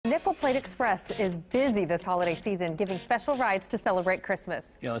Nickel Plate Express is busy this holiday season, giving special rides to celebrate Christmas.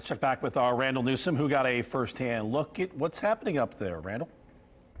 Yeah, let's check back with our Randall Newsome, who got a first-hand look at what's happening up there. Randall?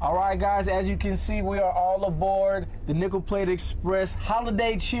 All right, guys, as you can see, we are all aboard the Nickel Plate Express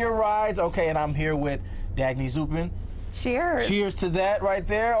holiday cheer rides. Okay, and I'm here with Randall Newsome. Cheers. Cheers to that right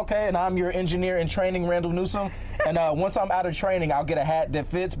there. Okay, and I'm your engineer in training, Randall Newsome. And once I'm out of training, I'll get a hat that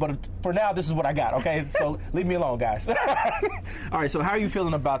fits. But for now, this is what I got, okay? So leave me alone, guys. All right, so how are you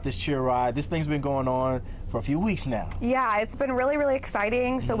feeling about this cheer ride? This thing's been going on for a few weeks now. Yeah, it's been really, really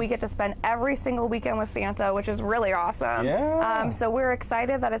exciting. So we get to spend every single weekend with Santa, which is really awesome. Yeah. So we're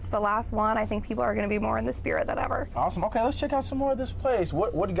excited that it's the last one. I think people are going to be more in the spirit than ever. Awesome. Okay, let's check out some more of this place.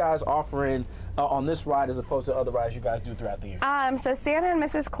 What are you guys offering on this ride as opposed to other rides you guys do throughout the year? So Santa and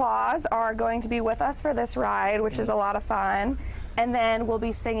Mrs. Claus are going to be with us for this ride, which is a lot of fun. And then we'll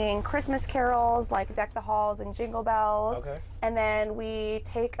be singing Christmas carols like Deck the Halls and Jingle Bells. Okay. And then we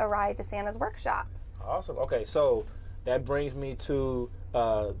take a ride to Santa's workshop. Awesome. Okay, so that brings me to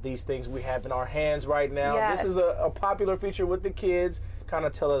these things we have in our hands right now. Yes. This is a popular feature with the kids. Kind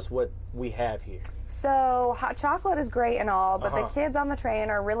of tell us what we have here. So hot chocolate is great and all, but the kids on the train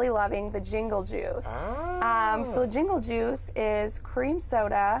are really loving the Jingle Juice. So Jingle Juice is cream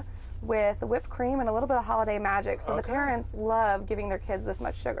soda with whipped cream and a little bit of holiday magic. So the parents love giving their kids this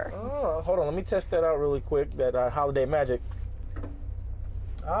much sugar. Oh, hold on. Let me test that out really quick, that holiday magic.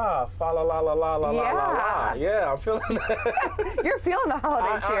 Ah, fa la la la la la la la. Yeah, I'm feeling that. You're feeling the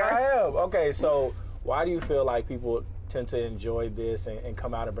holiday cheer. I am. Okay, so why do you feel like people tend to enjoy this and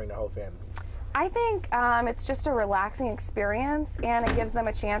come out and bring their whole family? I think it's just a relaxing experience, and it gives them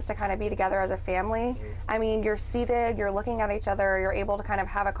a chance to kind of be together as a family. I mean, you're seated, you're looking at each other, you're able to kind of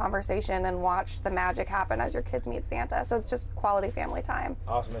have a conversation and watch the magic happen as your kids meet Santa. So it's just quality family time.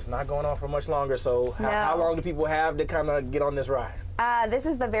 Awesome. It's not going on for much longer, so how long do people have to kind of get on this ride? This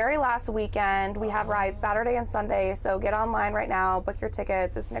is the very last weekend. We have rides Saturday and Sunday, so get online right now, book your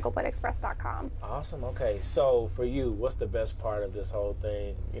tickets. It's nickelplateexpress.com. Awesome. Okay, so for you, what's the best part of this whole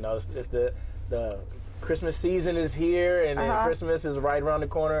thing? You know, it's the Christmas season is here, and then Christmas is right around the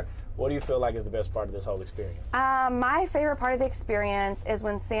corner. What do you feel like is the best part of this whole experience? My favorite part of the experience is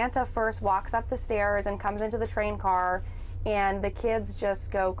when Santa first walks up the stairs and comes into the train car, and the kids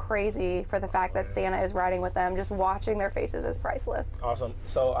just go crazy for the fact that Santa is riding with them. Just watching their faces is priceless. Awesome.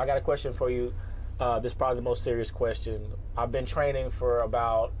 So I got a question for you. This is probably the most serious question. I've been training for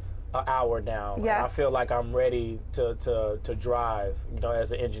about an hour now. Yes. And I feel like I'm ready to drive, you know,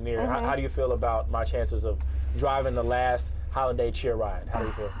 as an engineer. How do you feel about my chances of driving the last holiday cheer ride? How do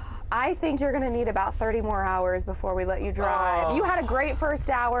you feel? I think you're going to need about 30 more hours before we let you drive. You had a great first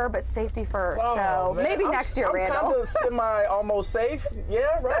hour, but safety first. So man. maybe next year, Randall. I'm kind of semi almost safe.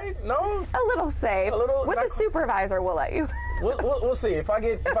 Yeah, right? No? A little safe. With the supervisor, we'll let you. We'll see. If I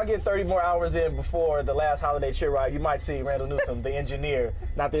get 30 more hours in before the last holiday cheer ride, you might see Randall Newsome, the engineer,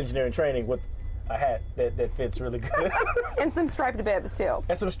 not the engineer in training, with a hat that fits really good. And some striped bibs, too.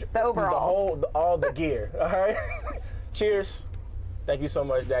 And some the overalls. All the gear. All right? Cheers. Thank you so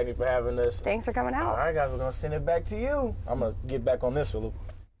much, Dagny, for having us. Thanks for coming out. All right, guys, we're going to send it back to you. I'm going to get back on this for a little.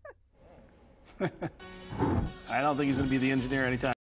 I don't think he's going to be the engineer anytime.